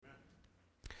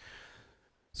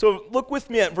So look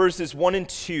with me at verses 1 and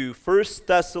 2, 1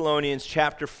 Thessalonians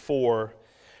chapter 4.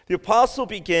 The apostle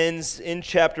begins in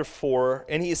chapter 4,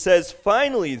 and he says,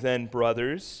 "Finally then,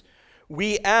 brothers,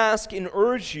 we ask and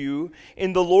urge you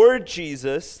in the Lord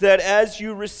Jesus that as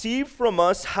you receive from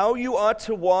us how you ought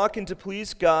to walk and to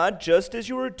please God, just as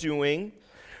you are doing,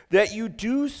 that you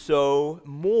do so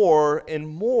more and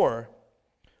more.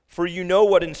 For you know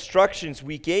what instructions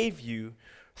we gave you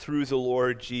through the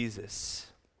Lord Jesus."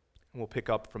 And we'll pick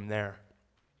up from there.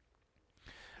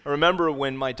 I remember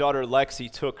when my daughter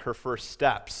Lexi took her first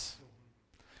steps.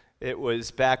 It was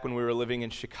back when we were living in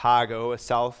Chicago, a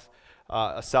south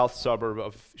suburb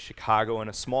of Chicago, in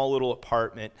a small little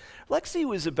apartment. Lexi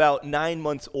was about 9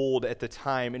 months old at the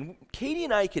time, and Katie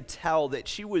and I could tell that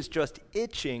she was just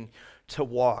itching to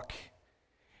walk.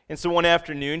 And so one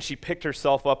afternoon, she picked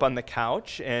herself up on the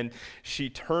couch, and she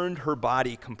turned her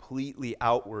body completely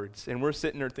outwards. And we're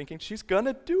sitting there thinking, she's going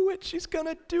to do it, she's going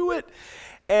to do it.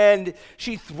 And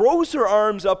she throws her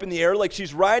arms up in the air like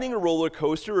she's riding a roller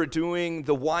coaster or doing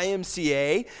the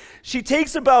YMCA. She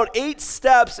takes about 8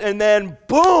 steps, and then,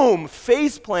 boom,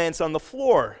 face plants on the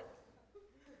floor.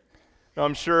 Now,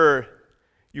 I'm sure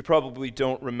you probably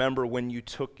don't remember when you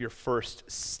took your first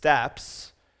steps,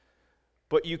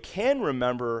 but you can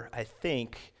remember, I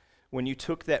think, when you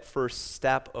took that first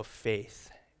step of faith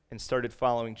and started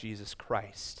following Jesus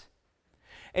Christ.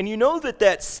 And you know that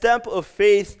that step of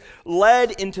faith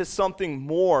led into something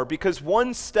more, because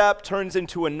one step turns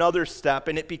into another step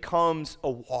and it becomes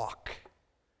a walk.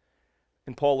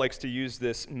 And Paul likes to use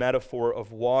this metaphor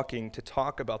of walking to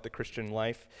talk about the Christian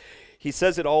life. He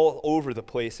says it all over the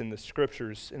place in the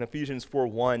scriptures. In Ephesians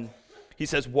 4:1, he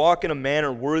says, "Walk in a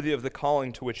manner worthy of the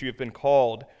calling to which you have been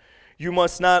called. You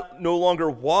must no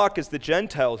longer walk as the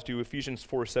Gentiles do," Ephesians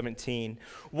 4:17.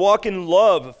 "Walk in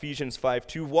love," Ephesians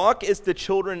 5:2. "Walk as the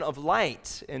children of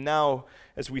light." And now,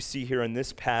 as we see here in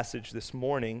this passage this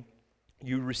morning,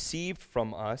 you received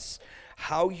from us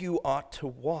how you ought to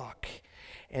walk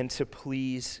and to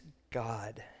please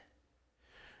God.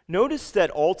 Notice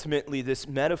that ultimately this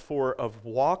metaphor of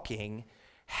walking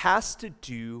has to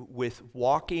do with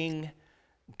walking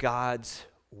God's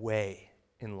way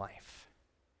in life.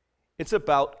 It's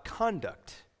about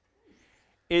conduct.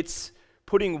 It's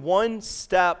putting one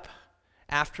step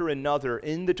after another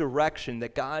in the direction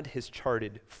that God has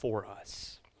charted for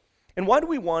us. And why do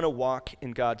we want to walk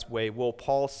in God's way? Well,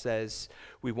 Paul says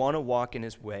we want to walk in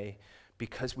his way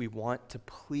because we want to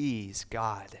please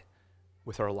God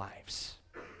with our lives.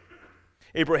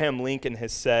 Abraham Lincoln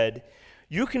has said,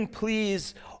 "You can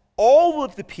please all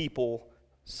of the people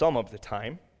some of the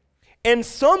time, and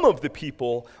some of the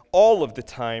people all of the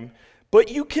time, but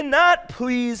you cannot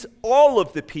please all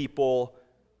of the people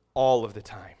all of the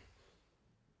time."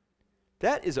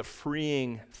 That is a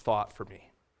freeing thought for me.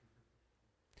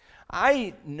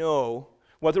 I know,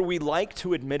 whether we like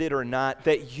to admit it or not,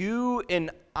 that you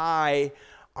and I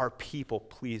are people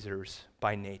pleasers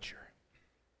by nature.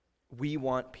 We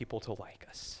want people to like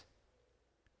us.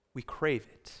 We crave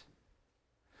it.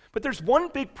 But there's one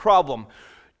big problem.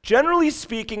 Generally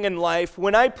speaking in life,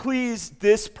 when I please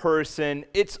this person,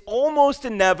 it's almost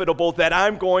inevitable that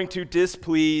I'm going to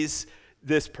displease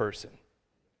this person.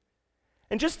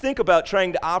 And just think about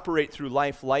trying to operate through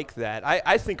life like that.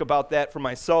 I think about that for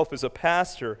myself as a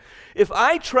pastor. If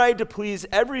I tried to please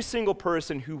every single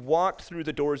person who walked through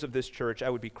the doors of this church, I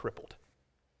would be crippled.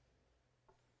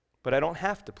 But I don't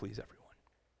have to please everyone,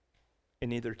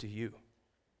 and neither do you.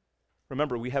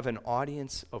 Remember, we have an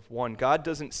audience of one. God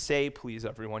doesn't say please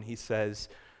everyone. He says,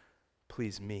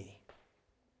 please me.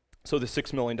 So the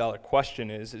 $6 million question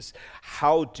is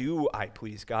how do I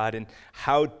please God, and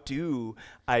how do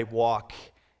I walk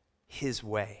his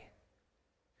way?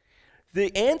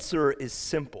 The answer is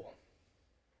simple.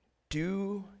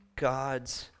 Do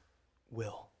God's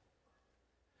will.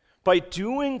 By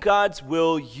doing God's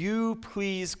will, you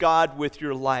please God with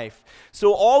your life.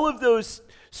 So all of those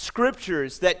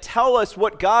scriptures that tell us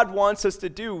what God wants us to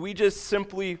do, we just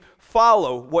simply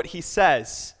follow what he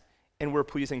says, and we're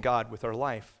pleasing God with our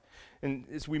life. And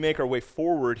as we make our way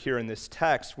forward here in this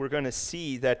text, we're going to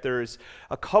see that there's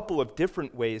a couple of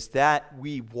different ways that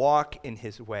we walk in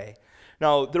his way.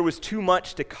 Now, there was too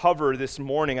much to cover this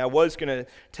morning. I was going to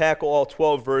tackle all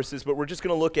 12 verses, but we're just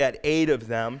going to look at 8 of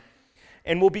them.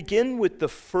 And we'll begin with the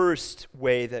first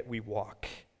way that we walk.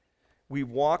 We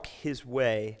walk his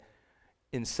way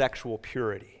in sexual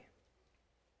purity.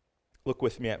 Look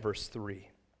with me at verse 3.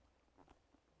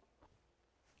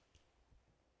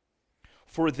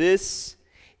 "For this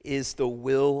is the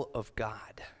will of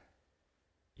God,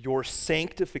 your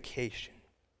sanctification,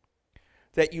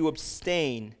 that you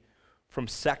abstain from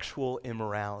sexual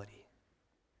immorality.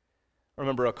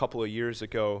 remember a couple of years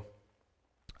ago,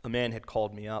 a man had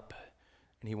called me up,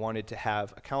 and he wanted to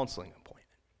have a counseling appointment.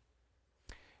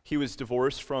 He was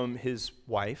divorced from his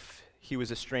wife. He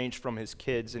was estranged from his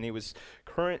kids, and he was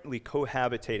currently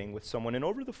cohabitating with someone. And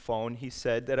over the phone, he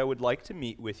said that I would like to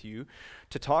meet with you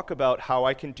to talk about how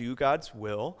I can do God's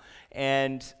will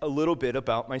and a little bit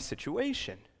about my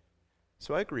situation.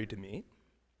 So I agreed to meet.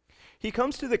 He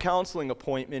comes to the counseling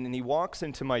appointment, and he walks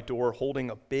into my door holding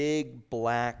a big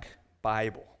black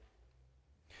Bible.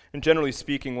 And generally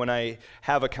speaking, when I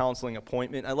have a counseling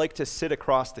appointment, I like to sit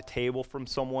across the table from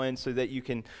someone so that you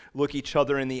can look each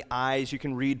other in the eyes, you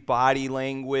can read body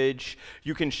language,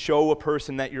 you can show a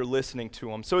person that you're listening to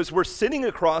them. So as we're sitting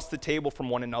across the table from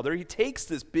one another, he takes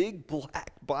this big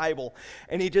black Bible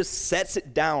and he just sets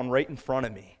it down right in front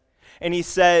of me. And he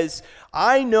says,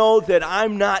 I know that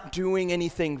I'm not doing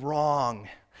anything wrong.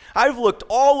 I've looked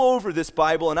all over this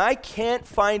Bible, and I can't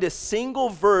find a single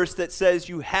verse that says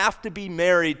you have to be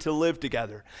married to live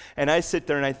together. And I sit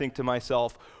there and I think to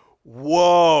myself,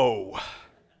 whoa.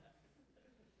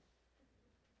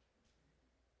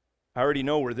 I already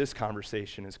know where this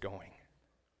conversation is going.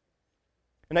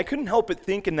 And I couldn't help but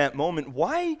think in that moment,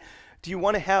 why do you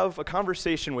want to have a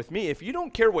conversation with me? If you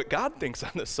don't care what God thinks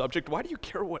on this subject, why do you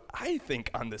care what I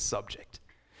think on this subject?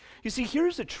 You see,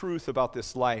 here's the truth about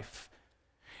this life.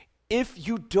 If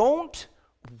you don't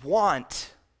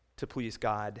want to please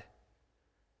God,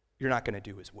 you're not going to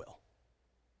do his will.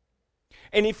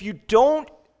 And if you don't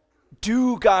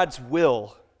do God's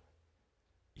will,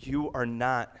 you are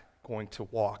not going to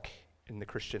walk in the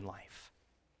Christian life.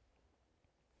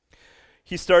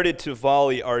 He started to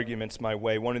volley arguments my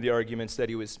way. One of the arguments that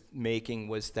he was making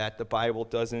was that the Bible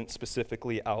doesn't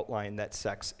specifically outline that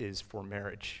sex is for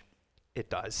marriage. It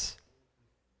does.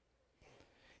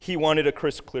 He wanted a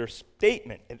crystal clear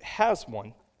statement. It has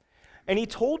one. And he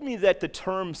told me that the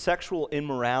term sexual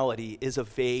immorality is a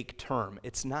vague term.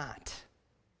 It's not.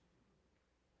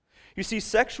 You see,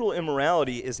 sexual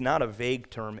immorality is not a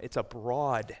vague term. It's a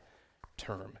broad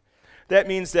term. That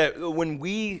means that when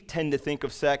we tend to think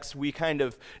of sex, we kind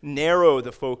of narrow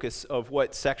the focus of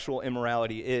what sexual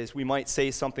immorality is. We might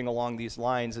say something along these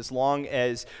lines: as long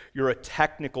as you're a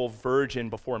technical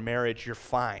virgin before marriage, you're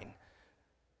fine.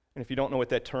 And if you don't know what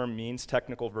that term means,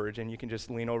 technical virgin, you can just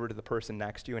lean over to the person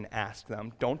next to you and ask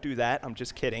them. Don't do that. I'm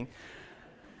just kidding.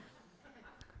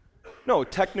 No,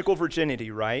 technical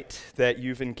virginity, right? That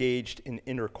you've engaged in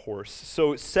intercourse.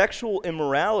 So sexual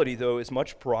immorality, though, is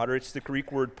much broader. It's the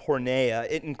Greek word porneia.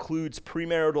 It includes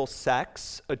premarital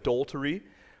sex, adultery,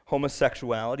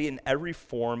 homosexuality, and every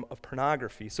form of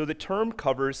pornography. So the term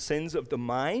covers sins of the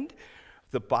mind,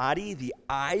 the body, the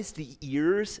eyes, the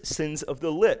ears, sins of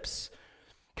the lips.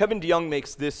 Kevin DeYoung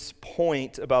makes this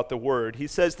point about the word. He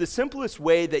says the simplest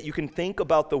way that you can think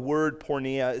about the word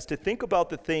porneia is to think about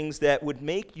the things that would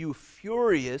make you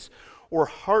furious or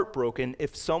heartbroken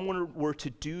if someone were to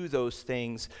do those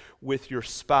things with your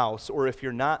spouse, or if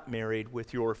you're not married,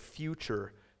 with your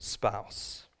future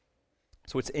spouse.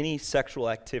 So it's any sexual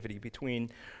activity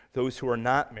between those who are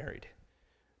not married,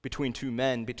 between two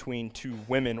men, between two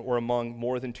women, or among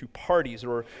more than two parties,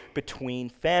 or between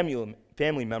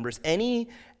family members. Any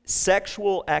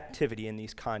sexual activity in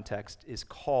these contexts is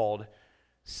called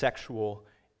sexual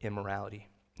immorality.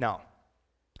 Now,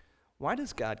 why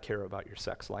does God care about your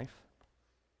sex life?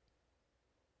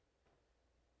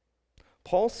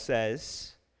 Paul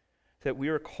says that we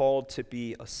are called to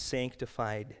be a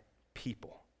sanctified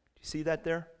people. Do you see that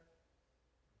there?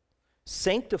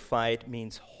 Sanctified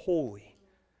means holy.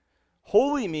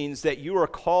 Holy means that you are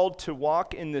called to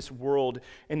walk in this world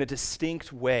in a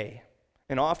distinct way,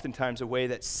 and oftentimes a way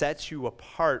that sets you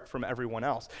apart from everyone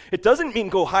else. It doesn't mean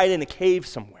go hide in a cave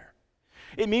somewhere.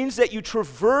 It means that you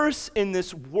traverse in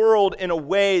this world in a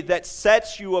way that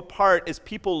sets you apart as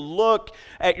people look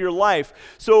at your life.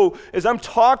 So as I'm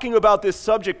talking about this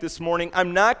subject this morning,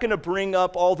 I'm not going to bring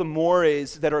up all the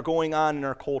mores that are going on in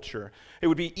our culture. It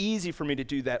would be easy for me to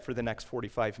do that for the next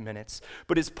 45 minutes.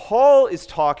 But as Paul is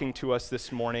talking to us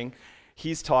this morning,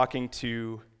 he's talking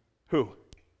to who?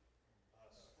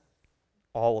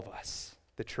 All of us,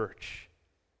 the church.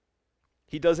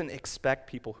 He doesn't expect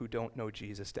people who don't know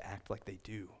Jesus to act like they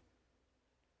do.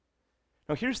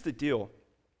 Now, here's the deal.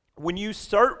 When you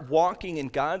start walking in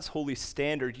God's holy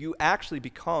standard, you actually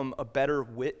become a better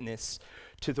witness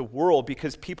to the world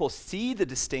because people see the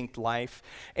distinct life,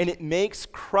 and it makes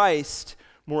Christ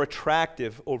more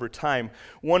attractive over time.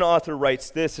 One author writes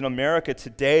this: in America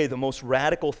today, the most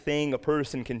radical thing a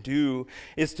person can do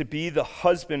is to be the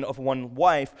husband of one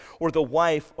wife or the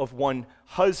wife of one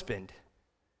husband.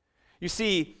 You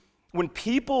see, When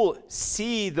people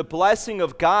see the blessing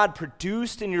of God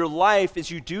produced in your life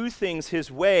as you do things His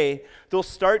way, they'll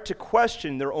start to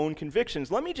question their own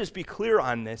convictions. Let me just be clear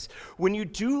on this. When you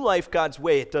do life God's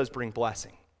way, it does bring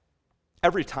blessing.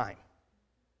 Every time.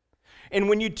 And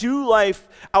when you do life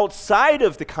outside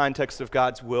of the context of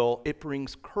God's will, it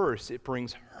brings curse, it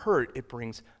brings hurt, it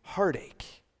brings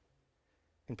heartache.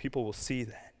 And people will see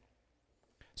that.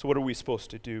 So what are we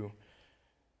supposed to do?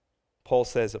 Paul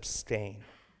says abstain.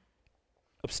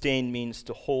 Abstain means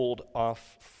to hold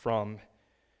off from,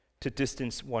 to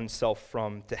distance oneself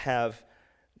from, to have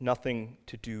nothing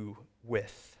to do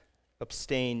with.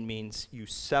 Abstain means you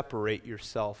separate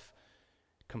yourself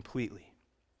completely.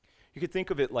 You could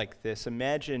think of it like this.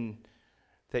 Imagine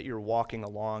that you're walking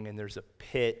along and there's a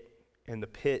pit, and the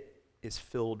pit is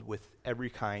filled with every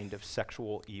kind of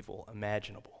sexual evil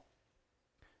imaginable.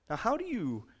 Now, how do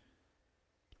you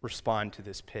respond to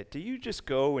this pit? Do you just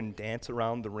go and dance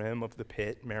around the rim of the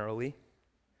pit merrily?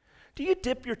 Do you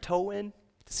dip your toe in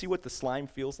to see what the slime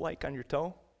feels like on your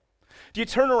toe? Do you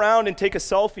turn around and take a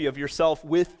selfie of yourself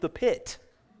with the pit?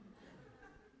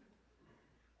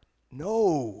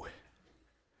 No.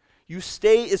 You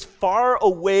stay as far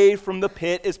away from the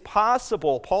pit as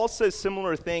possible. Paul says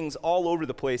similar things all over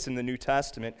the place in the New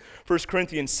Testament. 1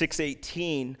 Corinthians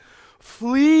 6:18,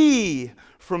 flee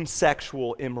from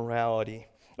sexual immorality.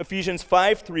 Ephesians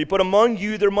 5:3, but among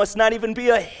you there must not even be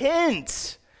a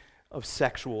hint of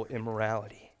sexual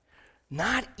immorality.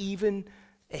 Not even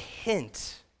a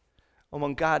hint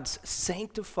among God's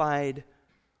sanctified,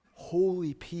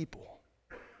 holy people.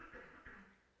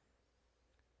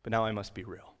 But now I must be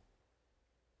real.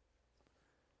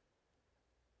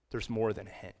 There's more than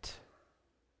a hint.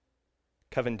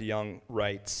 Kevin DeYoung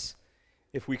writes,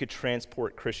 if we could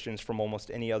transport Christians from almost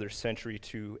any other century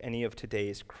to any of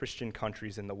today's Christian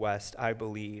countries in the West, I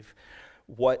believe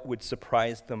what would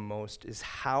surprise them most is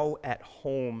how at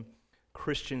home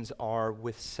Christians are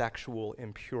with sexual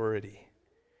impurity.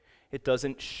 It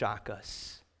doesn't shock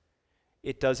us.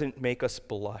 It doesn't make us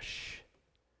blush.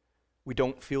 We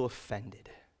don't feel offended.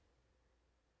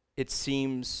 It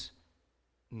seems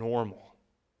normal,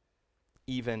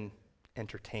 even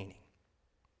entertaining.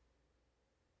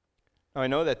 Now, I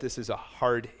know that this is a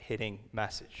hard-hitting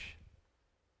message.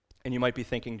 And you might be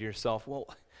thinking to yourself,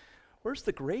 well, where's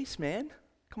the grace, man?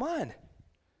 Come on.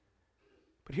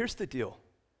 But here's the deal.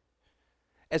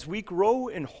 As we grow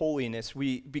in holiness,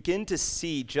 we begin to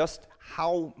see just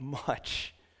how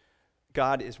much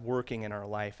God is working in our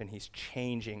life and He's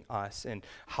changing us and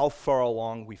how far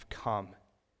along we've come.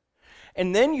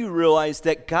 And then you realize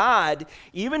that God,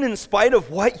 even in spite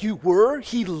of what you were,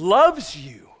 He loves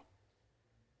you.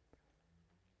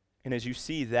 And as you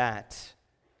see that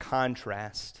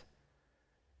contrast,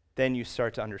 then you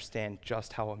start to understand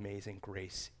just how amazing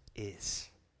grace is.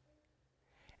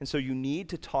 And so you need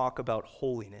to talk about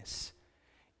holiness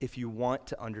if you want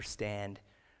to understand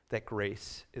that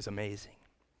grace is amazing.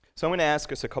 So I'm going to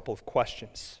ask us a couple of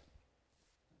questions.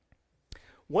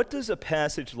 What does a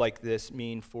passage like this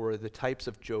mean for the types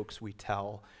of jokes we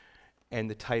tell and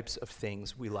the types of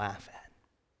things we laugh at?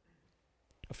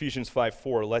 Ephesians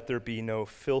 5:4, let there be no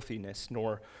filthiness,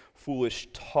 nor foolish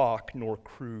talk, nor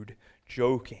crude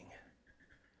joking.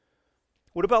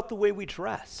 What about the way we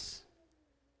dress?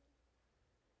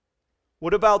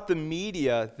 What about the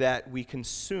media that we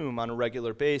consume on a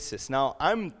regular basis? Now,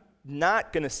 I'm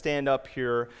not going to stand up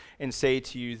here and say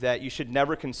to you that you should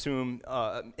never consume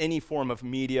any form of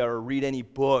media or read any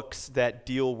books that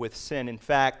deal with sin. In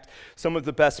fact, some of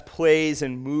the best plays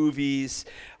and movies,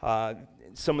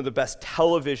 some of the best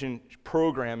television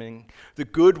programming, the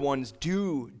good ones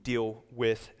do deal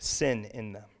with sin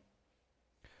in them.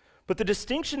 But the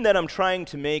distinction that I'm trying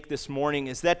to make this morning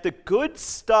is that the good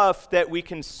stuff that we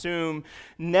consume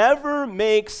never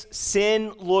makes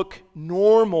sin look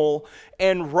normal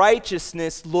and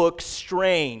righteousness look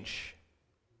strange.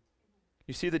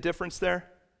 You see the difference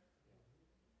there?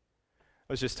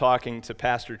 I was just talking to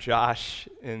Pastor Josh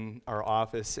in our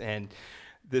office, and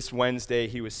this Wednesday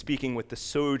he was speaking with the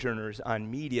Sojourners on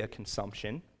media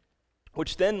consumption,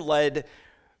 which then led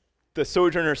the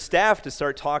Sojourner staff to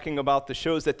start talking about the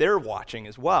shows that they're watching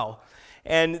as well.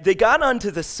 And they got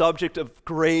onto the subject of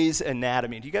Grey's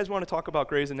Anatomy. Do you guys want to talk about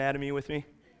Grey's Anatomy with me?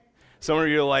 Some of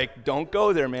you are like, don't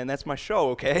go there, man. That's my show,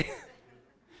 okay?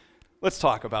 Let's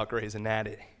talk about Grey's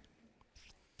Anatomy.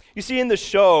 You see, in the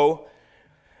show,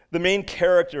 the main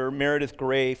character, Meredith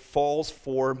Grey, falls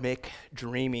for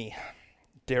McDreamy,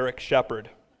 Derek Shepherd.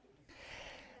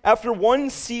 After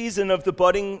one season of the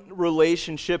budding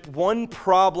relationship, one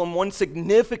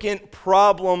significant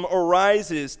problem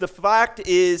arises. The fact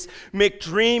is,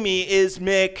 McDreamy is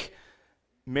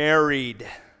married.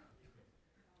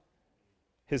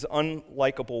 His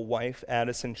unlikable wife,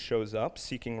 Addison, shows up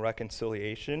seeking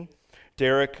reconciliation.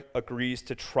 Derek agrees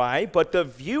to try, but the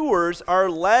viewers are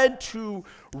led to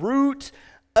root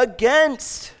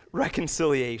against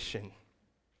reconciliation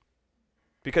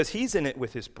because he's in it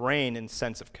with his brain and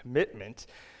sense of commitment,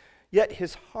 yet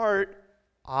his heart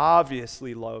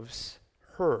obviously loves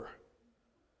her.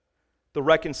 The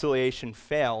reconciliation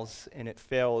fails, and it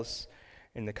fails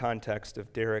in the context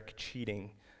of Derek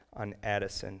cheating on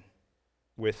Addison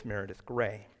with Meredith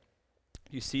Grey.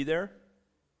 You see there?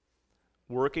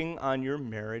 Working on your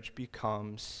marriage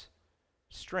becomes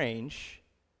strange.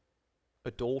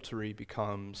 Adultery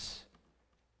becomes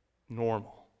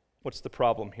normal. What's the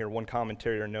problem here? One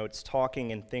commentator notes,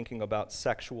 talking and thinking about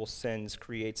sexual sins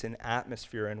creates an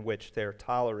atmosphere in which they're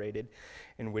tolerated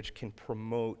and which can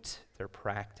promote their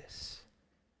practice.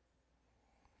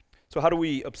 So how do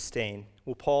we abstain?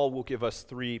 Well, Paul will give us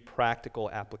 3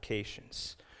 practical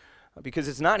applications because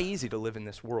it's not easy to live in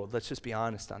this world. Let's just be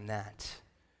honest on that.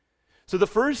 So the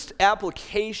first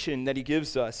application that he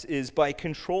gives us is by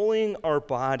controlling our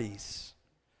bodies.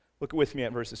 Look with me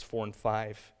at verses 4 and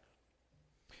 5.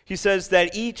 He says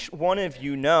that each one of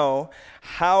you know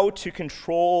how to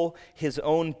control his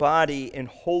own body in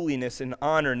holiness and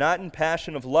honor, not in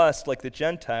passion of lust like the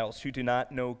Gentiles who do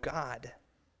not know God.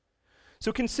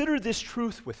 So consider this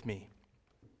truth with me.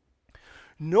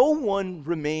 No one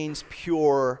remains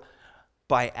pure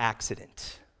by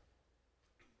accident.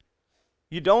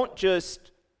 You don't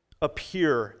just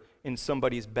appear in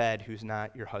somebody's bed who's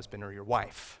not your husband or your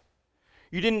wife.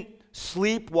 You didn't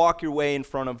sleepwalk your way in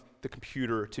front of the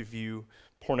computer to view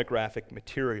pornographic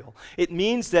material. It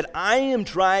means that I am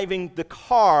driving the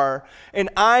car and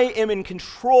I am in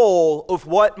control of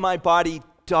what my body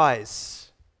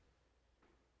does.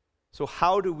 So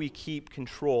how do we keep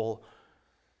control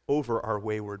over our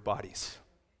wayward bodies?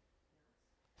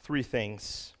 3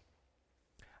 things.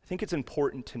 I think it's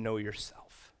important to know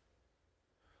yourself.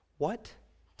 What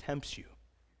tempts you?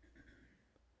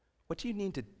 What do you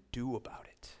need to do about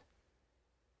it?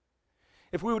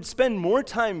 If we would spend more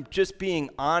time just being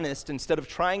honest instead of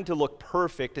trying to look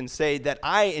perfect and say that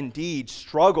I indeed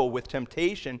struggle with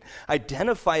temptation,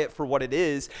 identify it for what it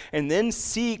is, and then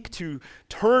seek to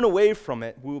turn away from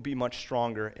it, we'll be much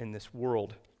stronger in this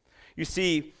world. You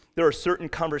see, there are certain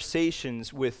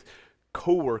conversations with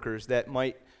coworkers that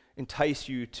might entice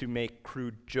you to make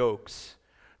crude jokes.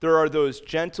 There are those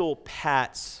gentle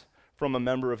pats from a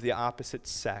member of the opposite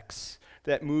sex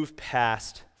that move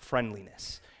past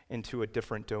friendliness into a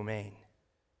different domain.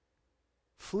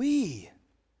 Flee.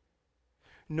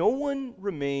 No one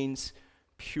remains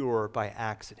pure by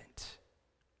accident.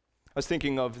 I was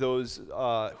thinking of those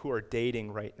who are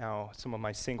dating right now, some of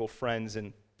my single friends,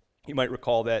 and you might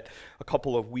recall that a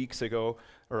couple of weeks ago,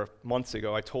 or months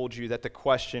ago, I told you that the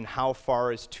question, how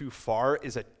far is too far,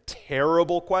 is a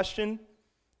terrible question.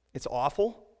 It's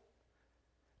awful.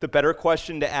 The better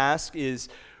question to ask is,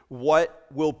 what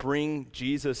will bring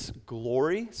Jesus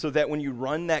glory? So that when you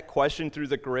run that question through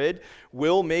the grid,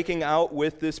 will making out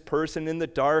with this person in the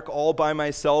dark all by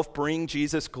myself bring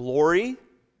Jesus glory?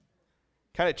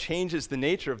 Kind of changes the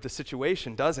nature of the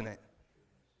situation, doesn't it?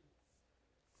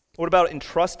 What about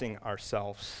entrusting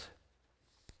ourselves?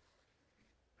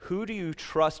 Who do you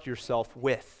trust yourself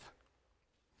with?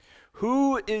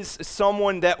 Who is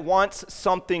someone that wants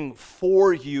something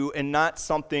for you and not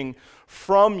something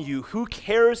from you? Who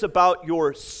cares about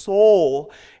your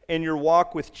soul and your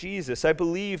walk with Jesus? I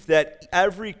believe that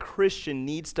every Christian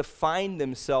needs to find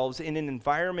themselves in an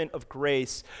environment of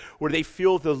grace where they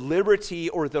feel the liberty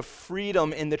or the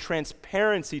freedom and the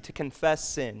transparency to confess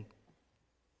sin.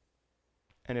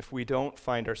 And if we don't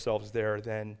find ourselves there,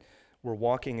 then we're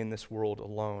walking in this world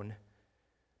alone.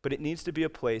 But it needs to be a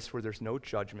place where there's no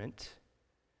judgment,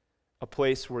 a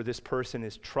place where this person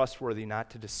is trustworthy not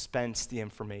to dispense the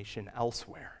information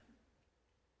elsewhere.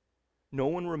 No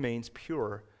one remains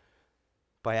pure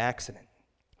by accident.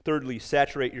 Thirdly,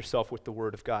 saturate yourself with the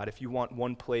Word of God. If you want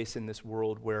one place in this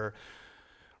world where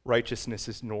righteousness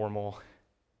is normal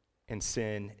and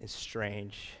sin is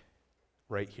strange,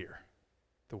 right here,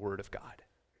 the Word of God.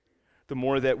 The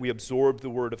more that we absorb the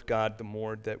Word of God, the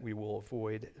more that we will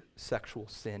avoid sexual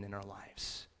sin in our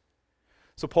lives.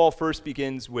 So Paul first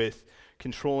begins with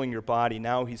controlling your body.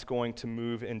 Now he's going to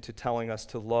move into telling us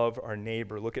to love our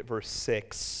neighbor. Look at verse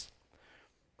 6.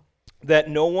 That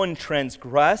no one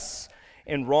transgress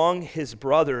and wrong his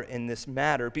brother in this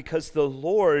matter, because the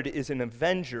Lord is an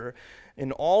avenger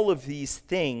in all of these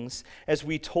things, as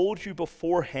we told you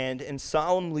beforehand and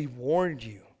solemnly warned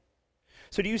you.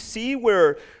 So do you see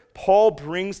where Paul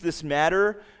brings this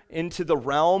matter into the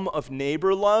realm of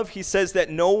neighbor love. He says that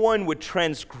no one would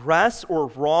transgress or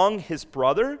wrong his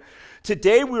brother.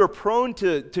 Today, we are prone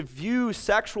to view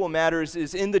sexual matters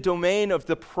as in the domain of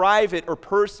the private or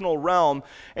personal realm,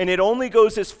 and it only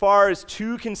goes as far as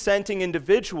two consenting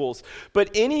individuals.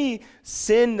 But any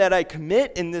sin that I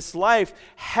commit in this life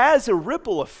has a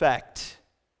ripple effect.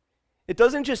 It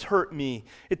doesn't just hurt me.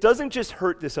 It doesn't just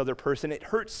hurt this other person. It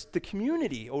hurts the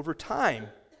community over time.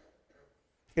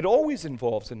 It always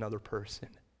involves another person,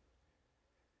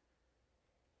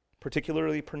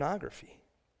 particularly pornography.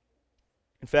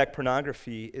 In fact,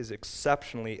 pornography is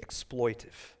exceptionally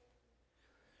exploitive.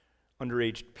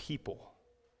 Underage people,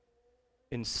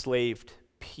 enslaved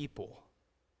people,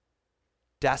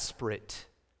 desperate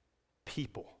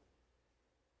people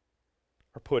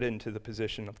are put into the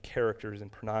position of characters in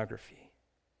pornography.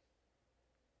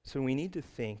 So we need to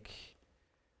think,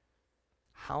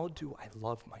 how do I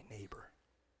love my neighbor?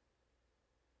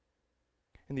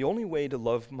 And the only way to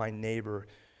love my neighbor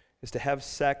is to have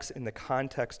sex in the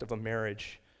context of a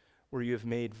marriage where you have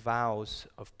made vows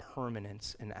of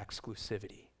permanence and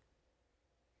exclusivity.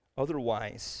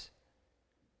 Otherwise,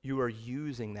 you are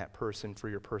using that person for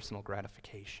your personal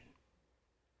gratification.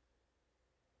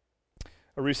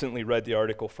 I recently read the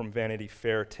article from Vanity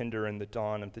Fair, Tinder and the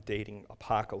Dawn of the Dating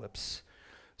Apocalypse.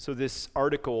 So this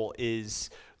article is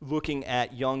looking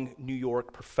at young New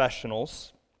York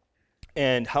professionals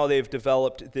and how they've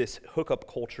developed this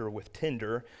hookup culture with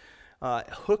Tinder.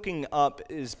 Hooking up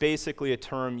is basically a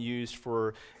term used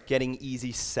for getting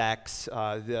easy sex.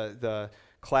 The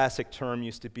classic term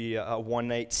used to be a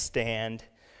one-night stand.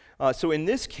 So in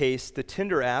this case, the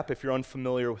Tinder app, if you're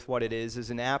unfamiliar with what it is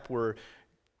an app where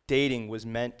dating was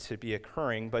meant to be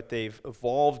occurring, but they've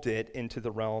evolved it into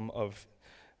the realm of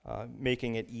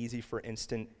making it easy for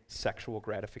instant sexual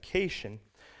gratification.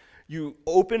 You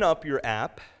open up your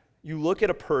app, you look at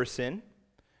a person,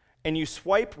 and you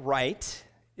swipe right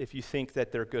if you think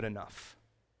that they're good enough.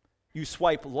 You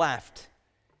swipe left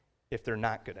if they're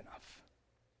not good enough.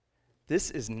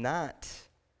 This is not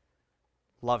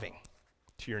loving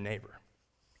to your neighbor.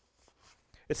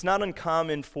 It's not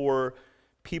uncommon for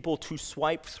people to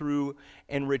swipe through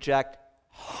and reject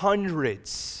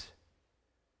hundreds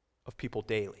of people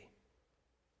daily.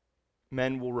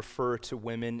 Men will refer to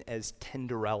women as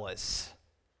Tinderellas.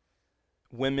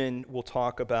 Women will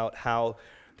talk about how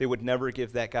they would never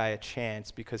give that guy a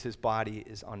chance because his body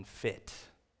is unfit.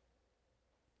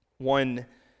 One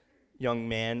young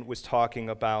man was talking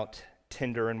about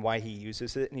Tinder and why he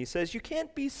uses it, and he says, you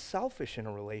can't be selfish in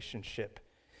a relationship.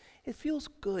 It feels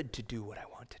good to do what I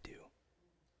want to do.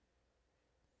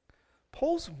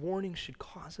 Paul's warning should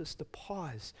cause us to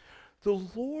pause. The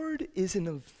Lord is an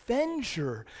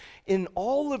avenger in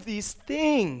all of these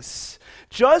things.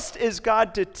 Just as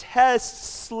God detests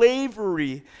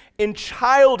slavery and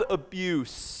child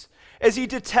abuse, as he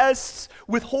detests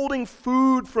withholding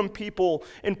food from people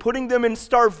and putting them in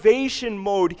starvation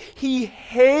mode, he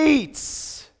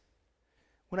hates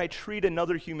when I treat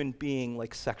another human being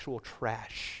like sexual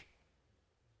trash.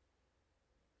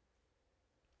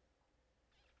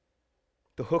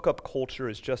 The hookup culture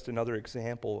is just another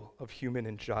example of human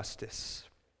injustice,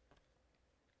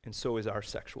 and so is our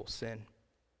sexual sin.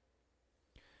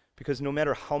 Because no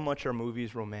matter how much our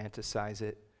movies romanticize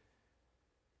it,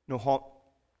 no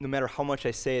matter how much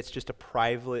I say it's just a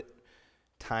private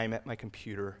time at my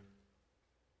computer,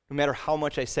 no matter how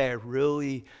much I say I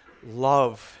really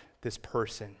love this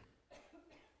person,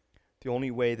 the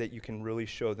only way that you can really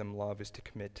show them love is to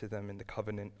commit to them in the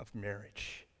covenant of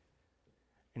marriage.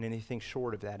 And anything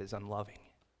short of that is unloving.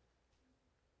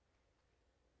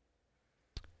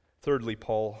 Thirdly,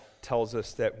 Paul tells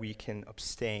us that we can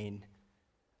abstain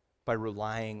by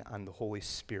relying on the Holy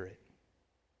Spirit.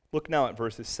 Look now at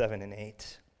verses 7 and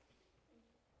 8.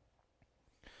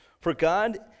 For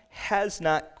God has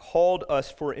not called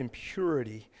us for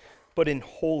impurity, but in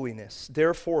holiness.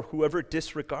 Therefore, whoever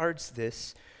disregards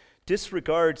this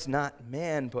disregards not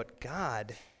man, but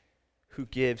God, who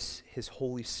gives his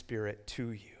Holy Spirit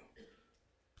to you.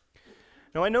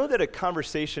 Now, I know that a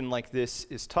conversation like this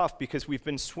is tough because we've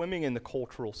been swimming in the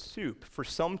cultural soup. For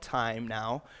some time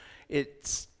now,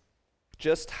 it's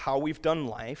just how we've done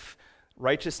life.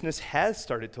 Righteousness has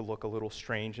started to look a little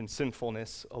strange and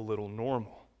sinfulness a little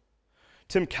normal.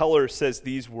 Tim Keller says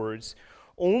these words,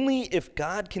 "Only if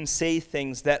God can say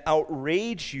things that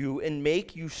outrage you and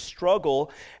make you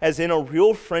struggle, as in a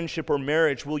real friendship or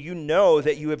marriage, will you know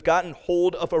that you have gotten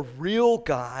hold of a real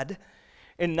God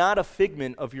and not a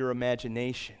figment of your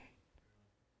imagination."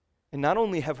 And not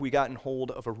only have we gotten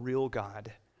hold of a real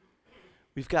God,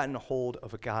 we've gotten hold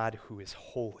of a God who is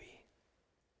holy.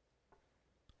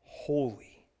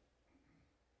 Holy.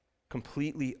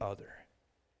 completely other,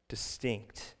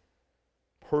 distinct,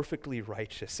 perfectly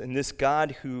righteous. And this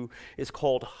God who is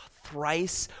called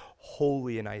thrice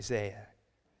holy in Isaiah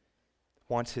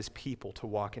wants his people to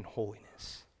walk in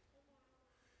holiness.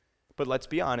 But let's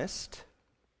be honest.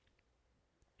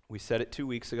 We said it 2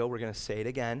 weeks ago. We're going to say it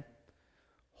again.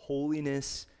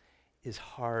 Holiness is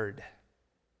hard.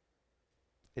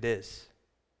 It is.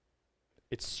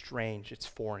 It's strange. It's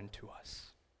foreign to us.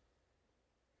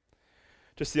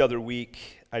 Just the other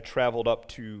week, I traveled up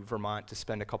to Vermont to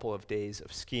spend a couple of days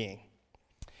of skiing.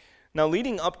 Now,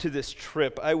 leading up to this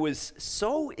trip, I was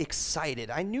so excited.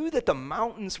 I knew that the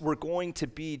mountains were going to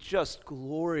be just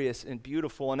glorious and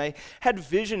beautiful, and I had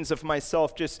visions of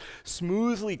myself just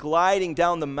smoothly gliding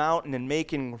down the mountain and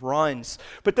making runs.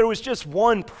 But there was just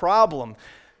one problem.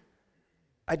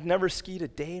 I'd never skied a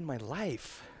day in my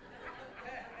life.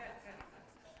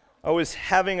 I was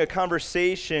having a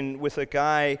conversation with a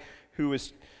guy who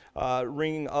was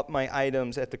ringing up my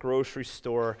items at the grocery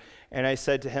store, and I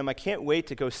said to him, I can't wait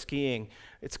to go skiing.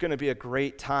 It's going to be a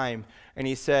great time. And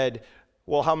he said,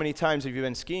 well, how many times have you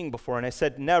been skiing before? And I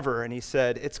said, never. And he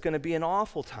said, it's going to be an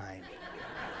awful time.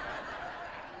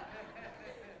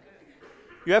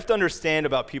 You have to understand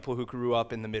about people who grew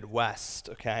up in the Midwest,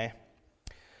 okay?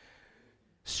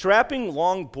 Strapping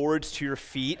long boards to your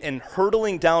feet and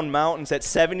hurtling down mountains at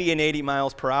 70 and 80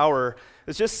 miles per hour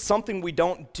is just something we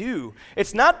don't do.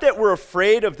 It's not that we're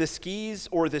afraid of the skis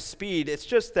or the speed. It's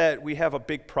just that we have a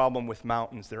big problem with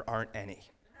mountains. There aren't any.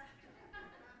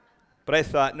 But I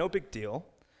thought, no big deal.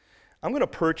 I'm going to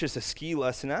purchase a ski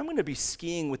lesson. I'm going to be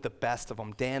skiing with the best of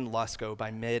them, Dan Lusko,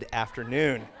 by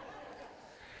mid-afternoon.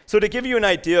 So to give you an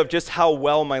idea of just how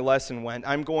well my lesson went,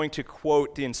 I'm going to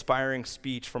quote the inspiring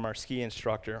speech from our ski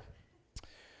instructor.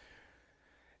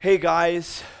 Hey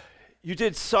guys, you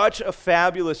did such a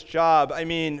fabulous job. I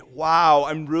mean, wow,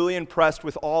 I'm really impressed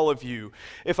with all of you.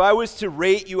 If I was to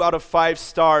rate you out of 5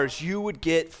 stars, you would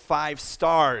get 5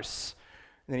 stars.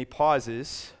 And then he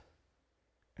pauses,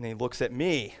 and then he looks at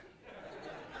me.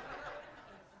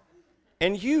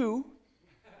 And you're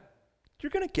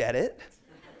going to get it.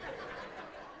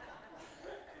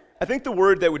 I think the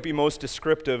word that would be most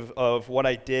descriptive of what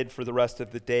I did for the rest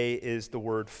of the day is the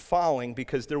word falling,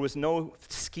 because there was no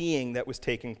skiing that was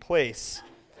taking place.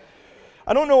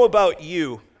 I don't know about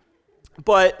you,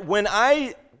 but when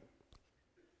I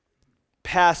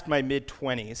passed my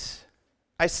mid-20s,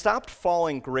 I stopped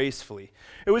falling gracefully.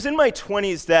 It was in my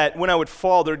 20s that when I would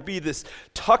fall, there'd be this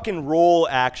tuck and roll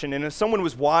action, and if someone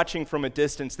was watching from a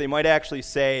distance, they might actually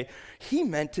say, he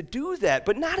meant to do that,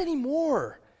 but not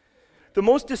anymore. The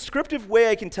most descriptive way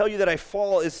I can tell you that I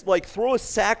fall is like throw a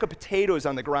sack of potatoes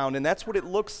on the ground, and that's what it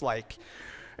looks like.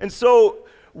 And so,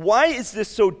 why is this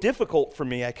so difficult for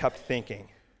me, I kept thinking.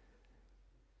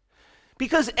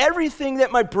 Because everything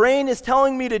that my brain is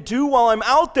telling me to do while I'm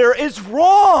out there is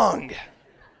wrong.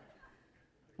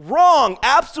 Wrong,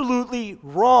 absolutely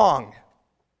wrong.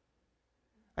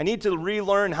 I need to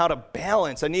relearn how to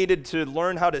balance. I needed to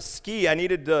learn how to ski. I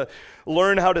needed to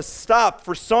learn how to stop.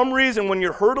 For some reason, when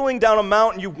you're hurtling down a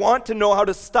mountain, you want to know how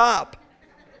to stop.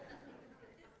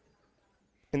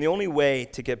 And the only way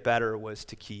to get better was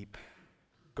to keep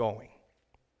going.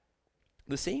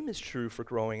 The same is true for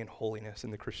growing in holiness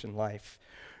in the Christian life.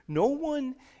 No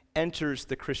one enters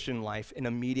the Christian life and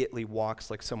immediately walks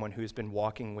like someone who's been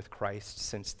walking with Christ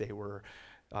since they were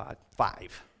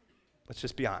 5. Let's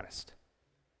just be honest.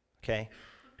 Okay?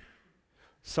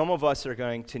 Some of us are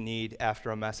going to need,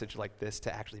 after a message like this,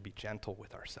 to actually be gentle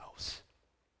with ourselves.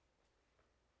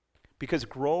 Because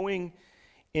growing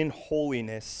in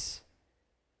holiness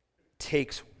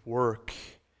takes work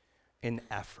and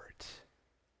effort.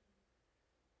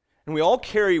 And we all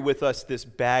carry with us this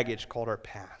baggage called our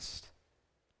past.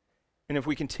 And if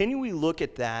we continually look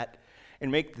at that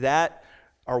and make that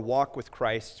our walk with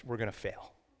Christ, we're going to fail.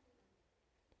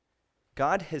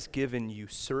 God has given you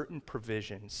certain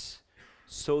provisions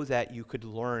so that you could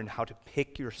learn how to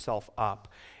pick yourself up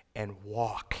and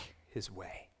walk his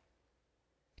way.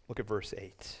 Look at verse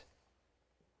 8.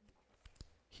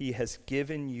 He has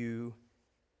given you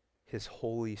his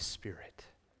Holy Spirit.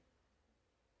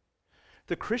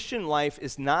 The Christian life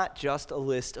is not just a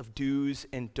list of do's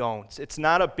and don'ts. It's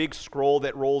not a big scroll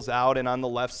that rolls out and on the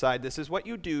left side, this is what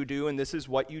you do and this is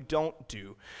what you don't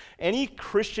do. Any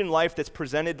Christian life that's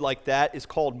presented like that is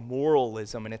called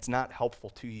moralism, and it's not helpful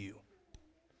to you.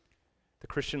 The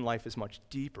Christian life is much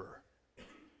deeper.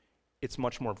 It's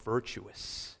much more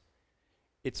virtuous.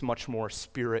 It's much more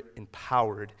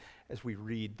spirit-empowered as we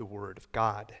read the Word of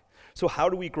God. So how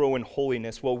do we grow in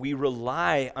holiness? Well, we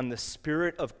rely on the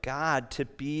Spirit of God to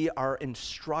be our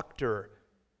instructor.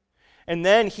 And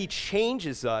then he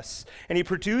changes us, and he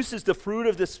produces the fruit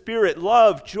of the Spirit: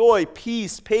 love, joy,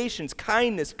 peace, patience,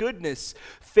 kindness, goodness,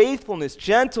 faithfulness,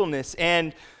 gentleness,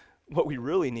 and what we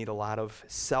really need a lot of,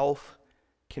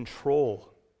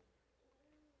 self-control.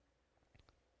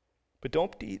 But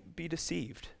don't be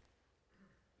deceived.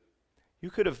 You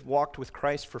could have walked with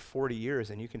Christ for 40 years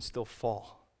and you can still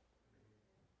fall.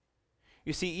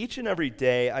 You see, each and every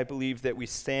day, I believe that we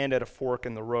stand at a fork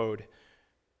in the road.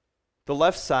 The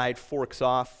left side forks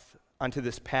off onto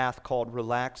this path called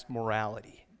relaxed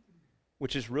morality,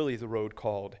 which is really the road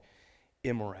called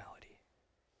immorality.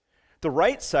 The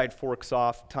right side forks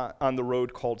off on the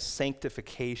road called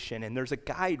sanctification, and there's a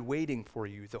guide waiting for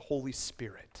you, the Holy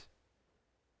Spirit.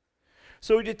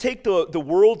 So to take the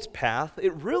world's path,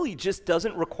 it really just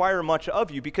doesn't require much of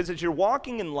you, because as you're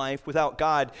walking in life without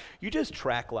God, you just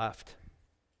track left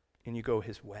and you go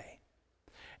his way.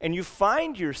 And you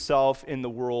find yourself in the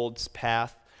world's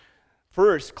path,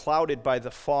 first clouded by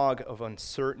the fog of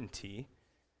uncertainty,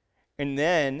 and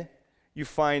then you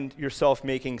find yourself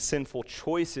making sinful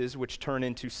choices, which turn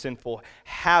into sinful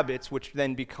habits, which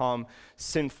then become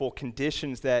sinful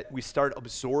conditions that we start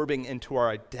absorbing into our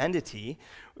identity.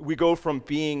 We go from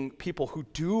being people who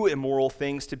do immoral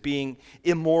things to being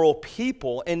immoral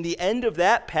people, and the end of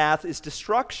that path is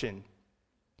destruction.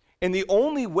 And the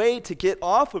only way to get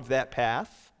off of that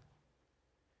path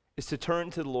is to turn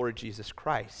to the Lord Jesus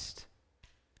Christ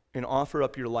and offer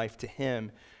up your life to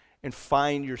him and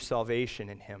find your salvation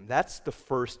in him. That's the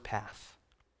first path.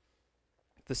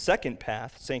 The second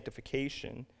path,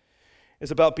 sanctification,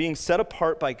 is about being set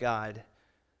apart by God,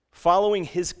 following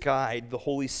his guide, the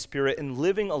Holy Spirit, and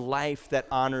living a life that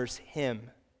honors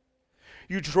him.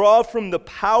 You draw from the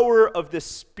power of the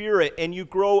Spirit, and you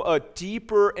grow a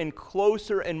deeper and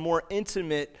closer and more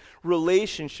intimate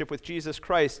relationship with Jesus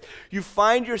Christ. You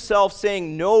find yourself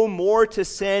saying no more to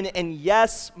sin and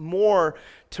yes more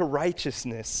to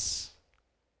righteousness.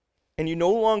 And you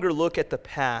no longer look at the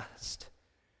past.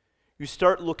 You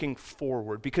start looking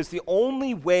forward, because the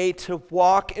only way to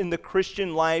walk in the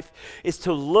Christian life is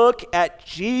to look at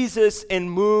Jesus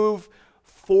and move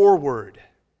forward.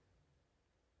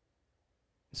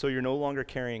 So you're no longer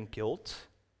carrying guilt.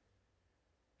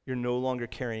 You're no longer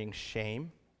carrying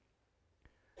shame.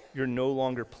 You're no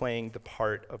longer playing the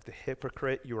part of the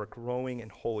hypocrite. You are growing in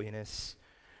holiness.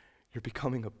 You're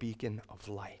becoming a beacon of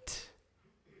light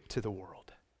to the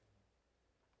world.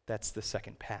 That's the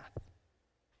second path.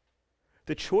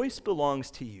 The choice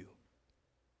belongs to you.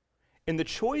 And the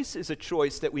choice is a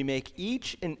choice that we make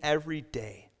each and every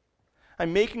day.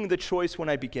 I'm making the choice when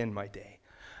I begin my day.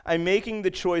 I'm making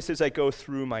the choice as I go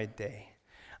through my day.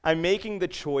 I'm making the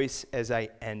choice as I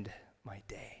end my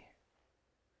day.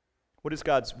 What is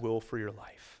God's will for your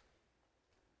life?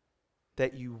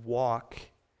 That you walk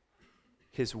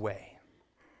his way.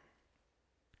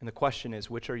 And the question is,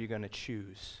 which are you going to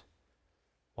choose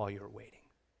while you're waiting?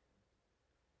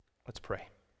 Let's pray.